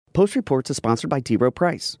Post Reports is sponsored by T. Rowe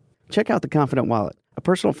Price. Check out The Confident Wallet, a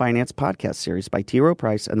personal finance podcast series by T. Rowe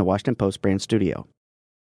Price and the Washington Post brand studio.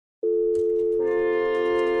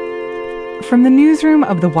 From the newsroom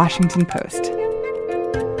of the Washington Post.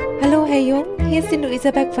 Hallo, Herr Jung. Hier ist die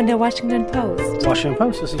Luisa Beck von der Washington Post. Washington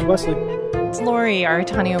Post, this is Wesley. It's Lori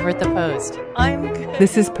Aratani over at the Post. I'm good.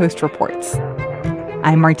 This is Post Reports.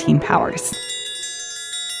 I'm Martine Powers.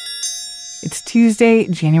 It's Tuesday,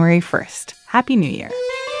 January 1st. Happy New Year.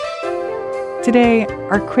 Today,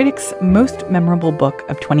 our critics' most memorable book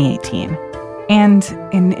of 2018. And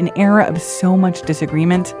in an era of so much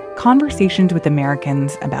disagreement, conversations with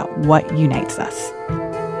Americans about what unites us.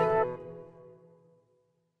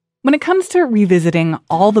 When it comes to revisiting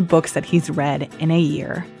all the books that he's read in a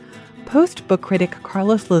year, Post book critic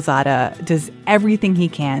Carlos Lozada does everything he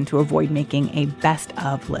can to avoid making a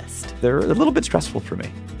best-of list. They're a little bit stressful for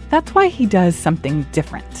me. That's why he does something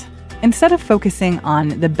different. Instead of focusing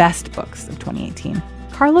on the best books of 2018,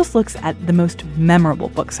 Carlos looks at the most memorable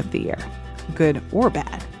books of the year, good or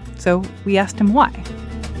bad. So we asked him why.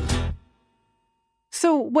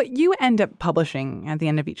 So what you end up publishing at the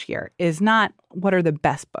end of each year is not what are the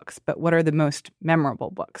best books, but what are the most memorable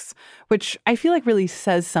books, which I feel like really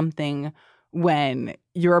says something when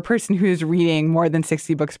you're a person who's reading more than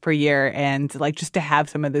 60 books per year, and like just to have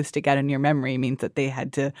some of those stick out in your memory means that they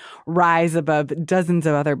had to rise above dozens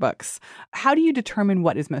of other books. How do you determine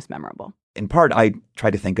what is most memorable? In part, I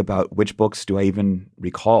try to think about which books do I even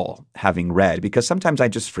recall having read, because sometimes I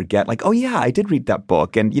just forget, like, oh yeah, I did read that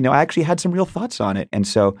book. And, I actually had some real thoughts on it. And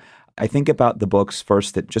so I think about the books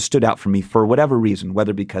first that just stood out for me for whatever reason,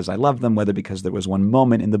 whether because I love them, whether because there was one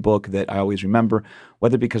moment in the book that I always remember,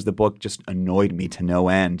 whether because the book just annoyed me to no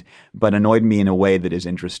end, but annoyed me in a way that is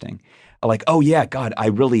interesting. Like, oh yeah, God,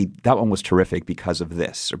 that one was terrific because of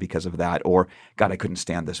this or because of that, or God, I couldn't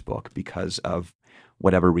stand this book because of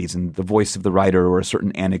whatever reason, the voice of the writer or a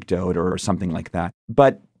certain anecdote or something like that.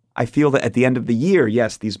 But I feel that at the end of the year,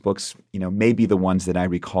 yes, these books, may be the ones that I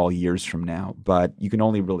recall years from now, but you can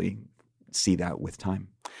only really see that with time.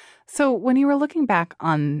 So when you were looking back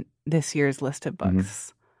on this year's list of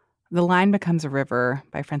books, The Line Becomes a River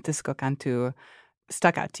by Francisco Cantu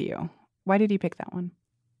stuck out to you. Why did you pick that one?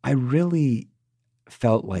 I really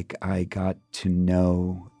felt like I got to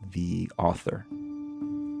know the author.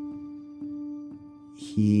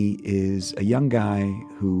 He is a young guy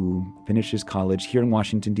who finished his college here in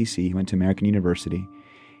Washington, D.C. He went to American University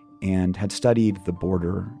and had studied the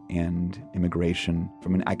border and immigration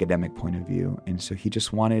from an academic point of view. And so he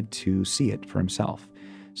just wanted to see it for himself.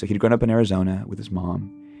 So he'd grown up in Arizona with his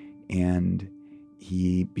mom, and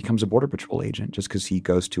he becomes a Border Patrol agent just because he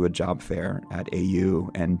goes to a job fair at AU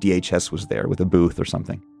and DHS was there with a booth or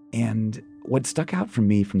something. And what stuck out for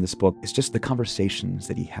me from this book is just the conversations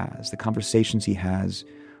that he has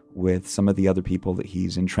with some of the other people that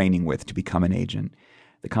he's in training with to become an agent,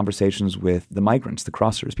 the conversations with the migrants, the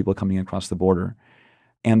crossers, people coming across the border,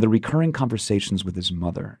 and the recurring conversations with his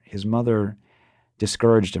mother. His mother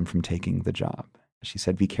discouraged him from taking the job. She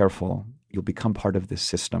said, be careful, you'll become part of this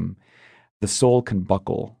system. The soul can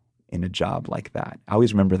buckle in a job like that. I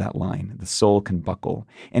always remember that line, the soul can buckle.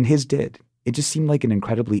 And his did. It just seemed like an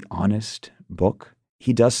incredibly honest book.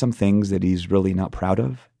 He does some things that he's really not proud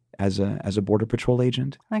of as a Border Patrol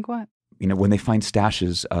agent. Like what? When they find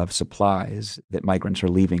stashes of supplies that migrants are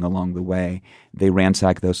leaving along the way, they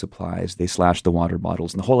ransack those supplies, they slash the water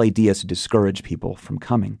bottles. And the whole idea is to discourage people from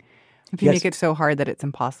coming. If you make it so hard that it's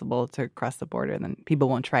impossible to cross the border, then people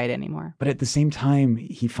won't try it anymore. But at the same time,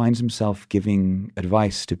 he finds himself giving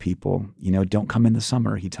advice to people. Don't come in the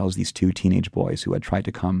summer, he tells these two teenage boys who had tried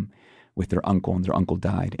to come with their uncle, and their uncle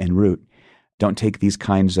died en route. Don't take these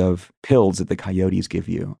kinds of pills that the coyotes give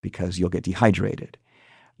you because you'll get dehydrated.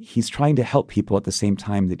 He's trying to help people at the same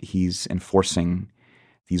time that he's enforcing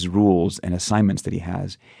these rules and assignments that he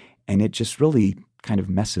has. And it just really kind of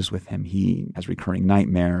messes with him. He has recurring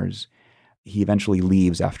nightmares. He eventually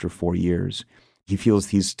leaves after 4 years. He feels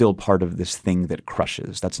he's still part of this thing that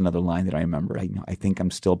crushes. That's another line that I remember. I think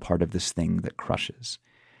I'm still part of this thing that crushes.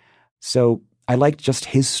 So I liked just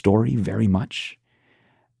his story very much.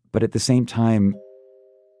 But at the same time,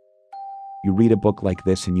 you read a book like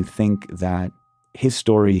this and you think that his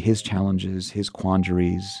story, his challenges, his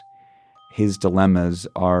quandaries, his dilemmas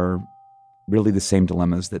are really the same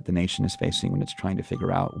dilemmas that the nation is facing when it's trying to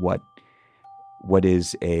figure out what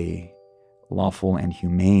is a lawful and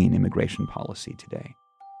humane immigration policy today.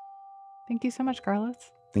 Thank you so much, Carlos.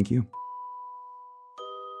 Thank you.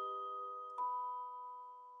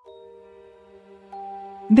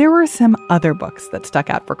 There were some other books that stuck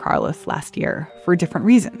out for Carlos last year for different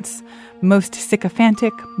reasons. Most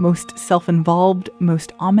sycophantic, most self-involved,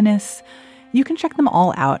 most ominous. You can check them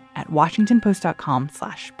all out at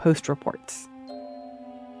washingtonpost.com/postreports.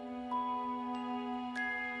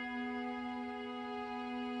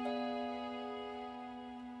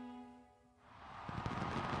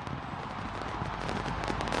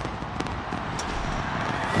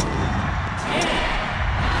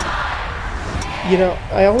 You know,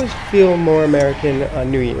 I always feel more American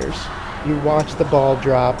on New Year's. You watch the ball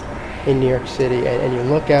drop in New York City and you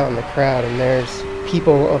look out in the crowd and there's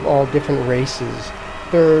people of all different races.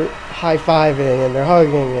 They're high-fiving and they're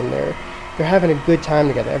hugging and they're having a good time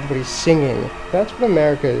together. Everybody's singing. That's what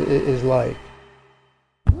America is like.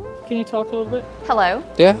 Can you talk a little bit? Hello.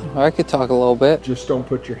 Yeah, I could talk a little bit. Just don't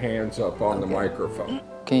put your hands up on the microphone.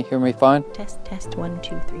 Can you hear me fine? Test, 1,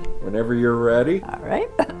 2, 3. Whenever you're ready. All right.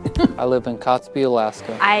 I live in Kotzebue,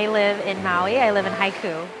 Alaska. I live in Maui. I live in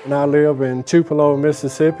Haiku. And I live in Tupelo,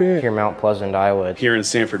 Mississippi. Here in Mount Pleasant, Iowa. Here in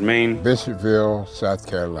Sanford, Maine. Bishopville, South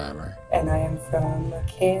Carolina. And I am from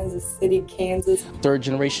Kansas City, Kansas. Third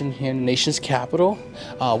generation here in the nation's capital,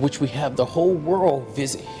 which we have the whole world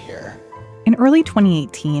visit here. In early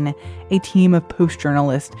 2018, a team of Post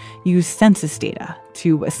journalists used census data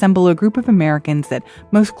to assemble a group of Americans that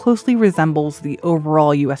most closely resembles the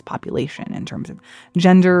overall U.S. population in terms of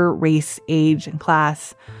gender, race, age, and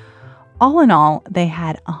class. All in all, they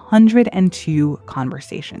had 102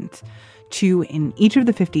 conversations, 2 in each of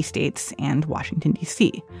the 50 states and Washington,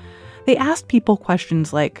 D.C. They asked people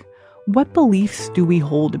questions like, what beliefs do we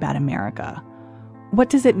hold about America? What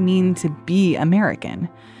does it mean to be American?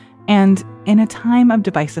 And in a time of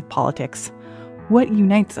divisive politics, what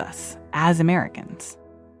unites us as Americans?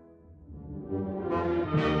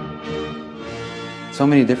 So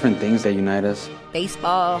many different things that unite us.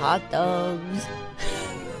 Baseball, hot dogs.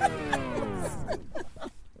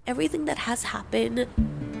 Everything that has happened,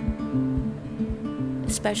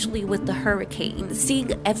 especially with the hurricane,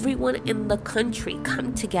 seeing everyone in the country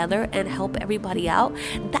come together and help everybody out,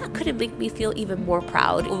 that couldn't make me feel even more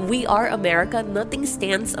proud. We are America. Nothing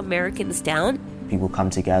stands Americans down. People come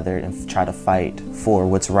together and try to fight for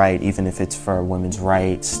what's right, even if it's for women's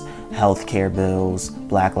rights, health care bills,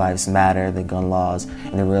 Black Lives Matter, the gun laws,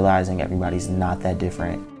 and they're realizing everybody's not that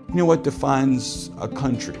different. You know what defines a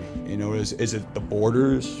country? You know, is it the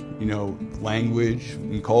borders, you know, language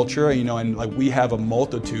and culture, you know, and like we have a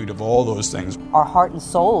multitude of all those things. Our heart and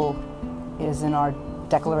soul is in our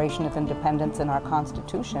Declaration of Independence and our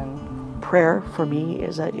Constitution. Prayer for me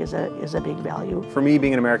is a big value. For me,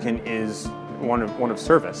 being an American is one of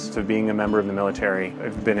service. To being a member of the military,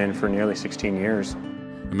 I've been in for nearly 16 years.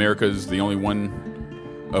 America is the only one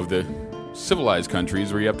of the civilized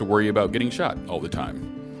countries where you have to worry about getting shot all the time.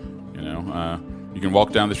 You know, you can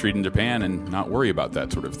walk down the street in Japan and not worry about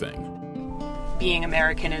that sort of thing. Being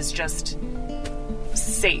American is just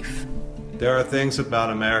safe. There are things about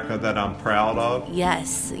America that I'm proud of.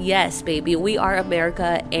 Yes, baby. We are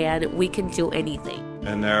America and we can do anything.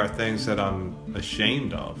 And there are things that I'm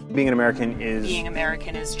ashamed of. Being an American is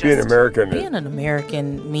just... Being an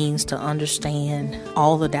American means to understand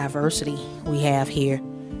all the diversity we have here.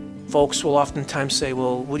 Folks will oftentimes say,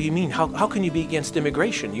 well, what do you mean? How can you be against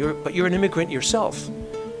immigration? But you're an immigrant yourself.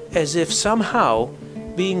 As if somehow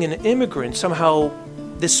being an immigrant somehow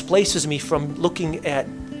displaces me from looking at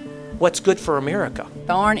what's good for America.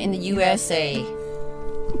 Born in the USA.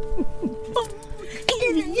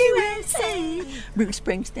 In the USA. Bruce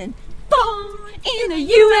Springsteen. Born in the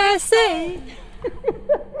USA.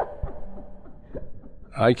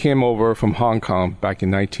 I came over from Hong Kong back in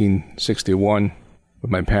 1961 with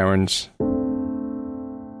my parents.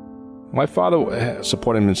 My father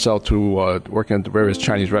supported himself through working at the various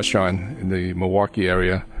Chinese restaurants in the Milwaukee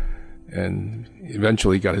area, and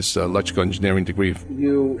eventually got his electrical engineering degree.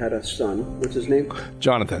 You had a son. What's his name?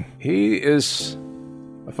 Jonathan. He is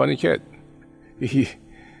a funny kid.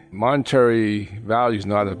 Monetary value is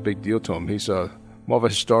not a big deal to him. He's more of a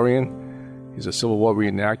historian. He's a Civil War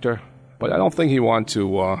reenactor. But I don't think he wanted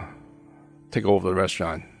to take over the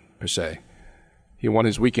restaurant, per se. He wanted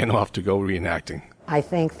his weekend off to go reenacting. I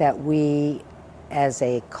think that we, as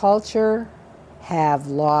a culture, have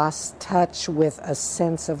lost touch with a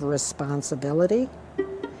sense of responsibility,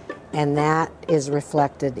 and that is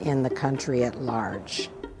reflected in the country at large.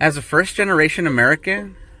 As a first-generation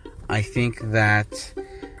American, I think that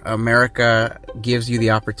America gives you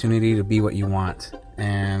the opportunity to be what you want.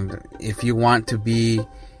 And if you want to be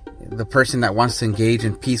the person that wants to engage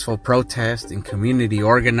in peaceful protest, in community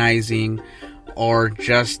organizing, or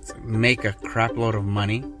just make a crap load of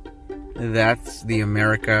money, that's the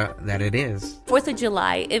America that it is. 4th of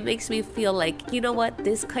July, it makes me feel like, you know what,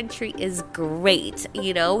 this country is great.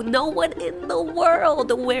 You know, no one in the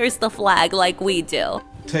world wears the flag like we do.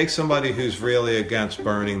 Take somebody who's really against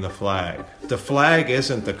burning the flag. The flag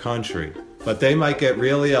isn't the country, but they might get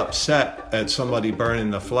really upset at somebody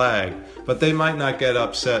burning the flag, but they might not get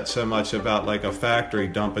upset so much about like a factory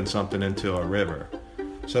dumping something into a river.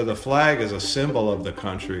 So the flag is a symbol of the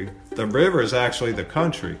country. The river is actually the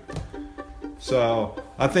country. So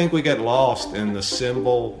I think we get lost in the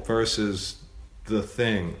symbol versus the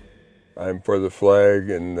thing. I'm for the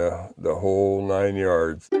flag and the whole 9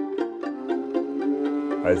 yards.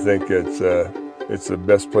 I think it's the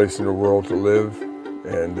best place in the world to live,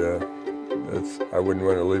 and I wouldn't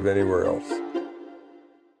want to live anywhere else.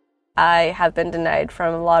 I have been denied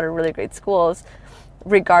from a lot of really great schools,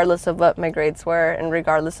 regardless of what my grades were and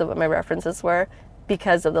regardless of what my references were,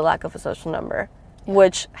 because of the lack of a social number,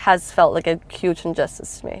 which has felt like a huge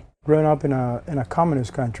injustice to me. Growing up in a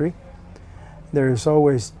communist country, there's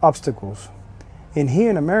always obstacles. And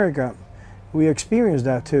here in America, we experience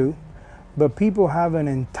that too, but people have an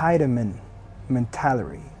entitlement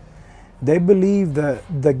mentality. They believe that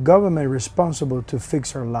the government is responsible to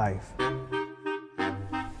fix our life.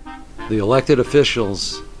 The elected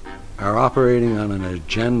officials are operating on an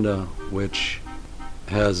agenda which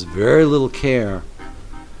has very little care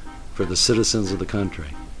for the citizens of the country.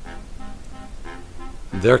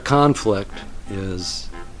 Their conflict is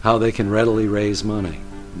how they can readily raise money.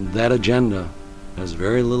 That agenda has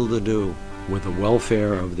very little to do with the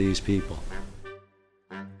welfare of these people.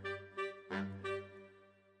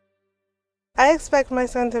 I expect my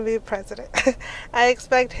son to be president. I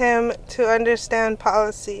expect him to understand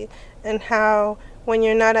policy and how when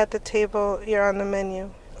you're not at the table, you're on the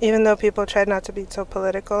menu. Even though people try not to be so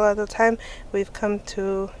political all the time, we've come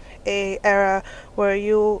to an era where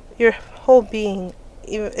your whole being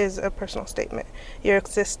is a personal statement. Your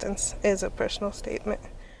existence is a personal statement.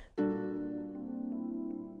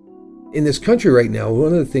 In this country right now,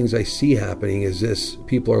 one of the things I see happening is this: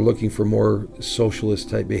 people are looking for more socialist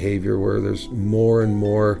type behavior where there's more and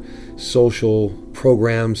more social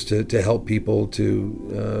programs to help people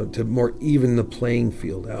to more even the playing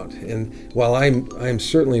field out. And while I'm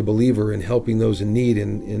certainly a believer in helping those in need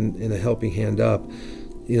and in a helping hand up,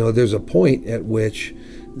 you know, there's a point at which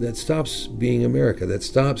that stops being America, that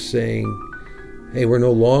stops saying, hey, we're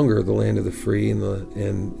no longer the land of the free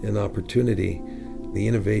and opportunity. The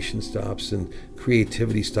innovation stops and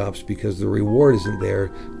creativity stops because the reward isn't there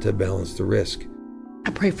to balance the risk.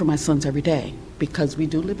 I pray for my sons every day because we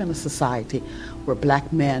do live in a society where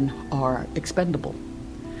black men are expendable.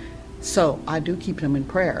 So I do keep them in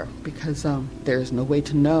prayer because there's no way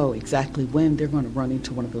to know exactly when they're going to run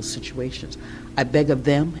into one of those situations. I beg of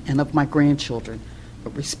them and of my grandchildren,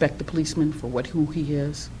 but respect the policeman for who he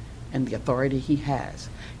is and the authority he has.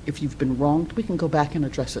 If you've been wronged, we can go back and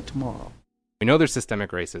address it tomorrow. We know there's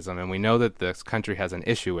systemic racism, and we know that this country has an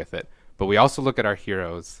issue with it, but we also look at our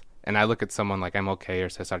heroes, and I look at someone like MLK or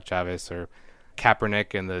Cesar Chavez or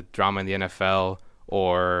Kaepernick and the drama in the NFL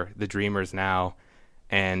or the Dreamers now,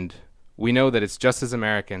 and we know that it's just as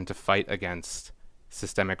American to fight against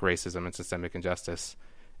systemic racism and systemic injustice,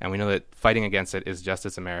 and we know that fighting against it is just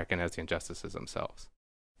as American as the injustices themselves.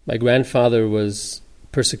 My grandfather was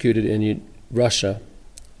persecuted in Russia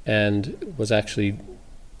and was actually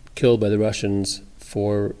killed by the Russians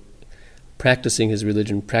for practicing his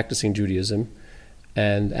religion, practicing Judaism,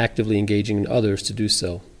 and actively engaging in others to do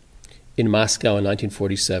so in Moscow in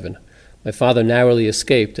 1947. My father narrowly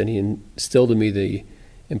escaped, and he instilled in me the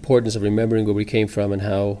importance of remembering where we came from and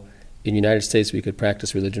how in the United States we could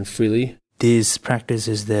practice religion freely. These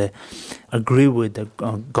practices, they agree with the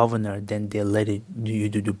governor, then they let you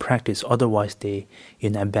do practice. Otherwise, they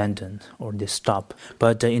abandon or they stop.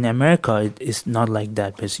 But in America, it's not like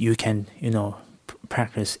that because you can,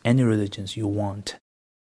 practice any religions you want.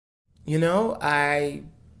 I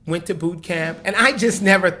went to boot camp, and I just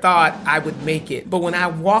never thought I would make it. But when I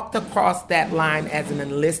walked across that line as an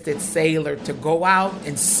enlisted sailor to go out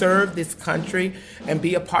and serve this country and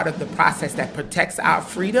be a part of the process that protects our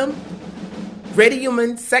freedom, Ready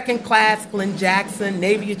Human, Second Class, Glenn Jackson,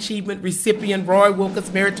 Navy Achievement recipient, Roy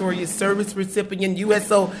Wilkins Meritorious Service recipient,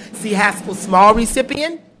 USOC Haskell Small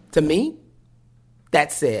recipient, to me,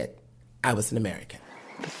 that said, I was an American.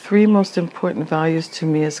 The three most important values to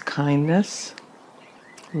me is kindness,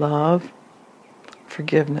 love,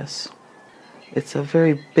 forgiveness. It's a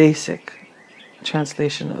very basic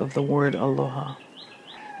translation of the word aloha.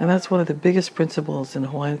 And that's one of the biggest principles in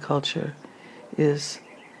Hawaiian culture is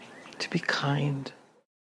to be kind.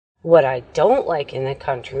 What I don't like in the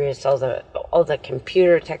country is all the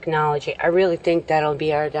computer technology. I really think that'll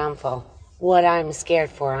be our downfall. What I'm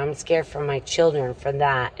scared for my children, for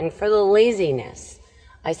that, and for the laziness.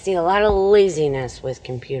 I see a lot of laziness with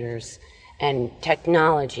computers and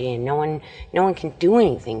technology, and no one can do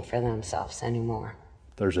anything for themselves anymore.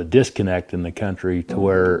 There's a disconnect in the country to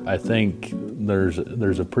where I think there's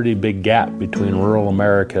a pretty big gap between rural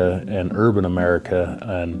America and urban America,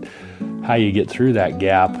 and how you get through that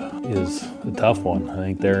gap is a tough one. I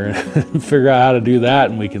think they're figure out how to do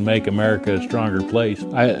that, and we can make America a stronger place.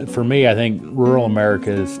 For me, I think rural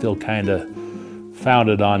America is still kind of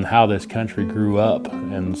founded on how this country grew up,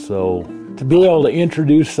 and so to be able to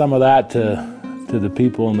introduce some of that to the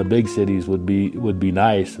people in the big cities would be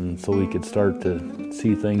nice, and so we could start to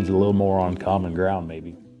see things a little more on common ground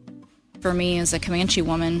maybe. For me as a Comanche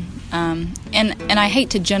woman, and I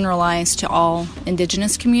hate to generalize to all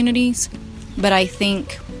indigenous communities, but I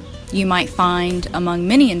think you might find among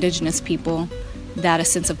many indigenous people that a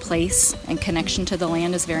sense of place and connection to the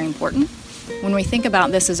land is very important. When we think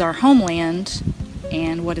about this as our homeland,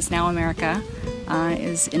 and what is now America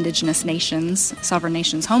is indigenous nations, sovereign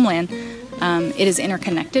nations' homeland, it is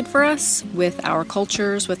interconnected for us with our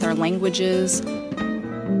cultures, with our languages.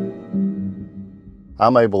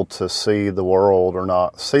 I'm able to see the world, or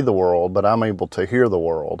not see the world, but I'm able to hear the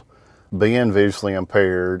world. Being visually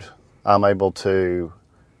impaired, I'm able to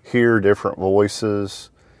hear different voices.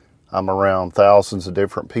 I'm around thousands of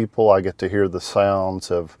different people. I get to hear the sounds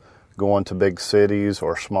of going to big cities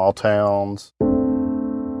or small towns.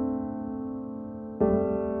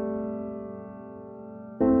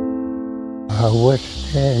 I was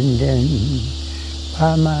standing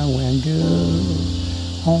by my window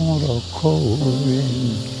on a cold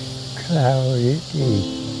and cloudy day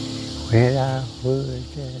when I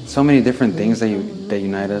heard So many different things that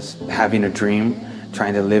unite us. Having a dream,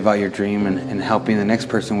 trying to live out your dream, and helping the next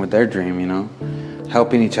person with their dream, you know.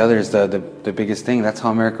 Helping each other is the biggest thing. That's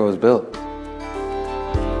how America was built.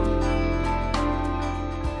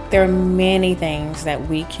 There are many things that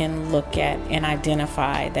we can look at and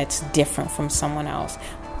identify that's different from someone else.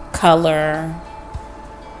 Color,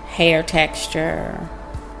 hair texture,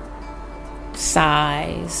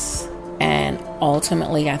 size, and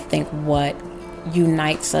ultimately I think what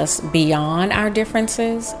unites us beyond our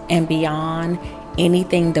differences and beyond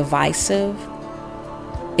anything divisive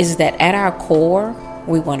is that at our core,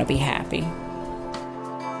 we want to be happy.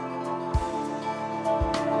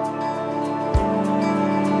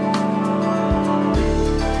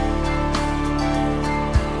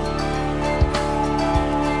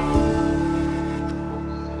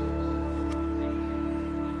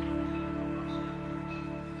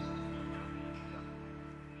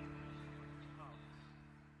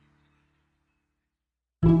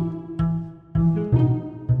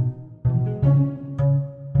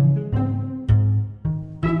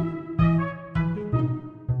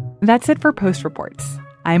 That's it for Post Reports.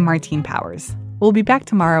 I'm Martine Powers. We'll be back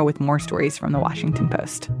tomorrow with more stories from the Washington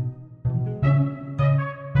Post.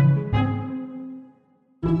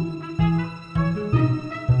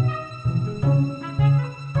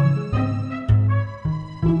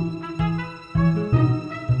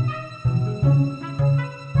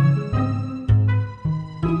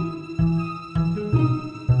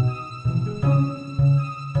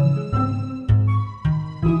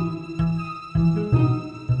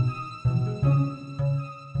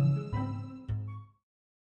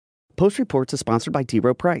 Post Reports is sponsored by T.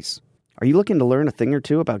 Rowe Price. Are you looking to learn a thing or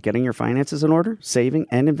two about getting your finances in order, saving,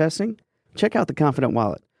 and investing? Check out The Confident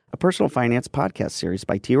Wallet, a personal finance podcast series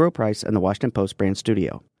by T. Rowe Price and the Washington Post brand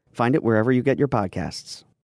studio. Find it wherever you get your podcasts.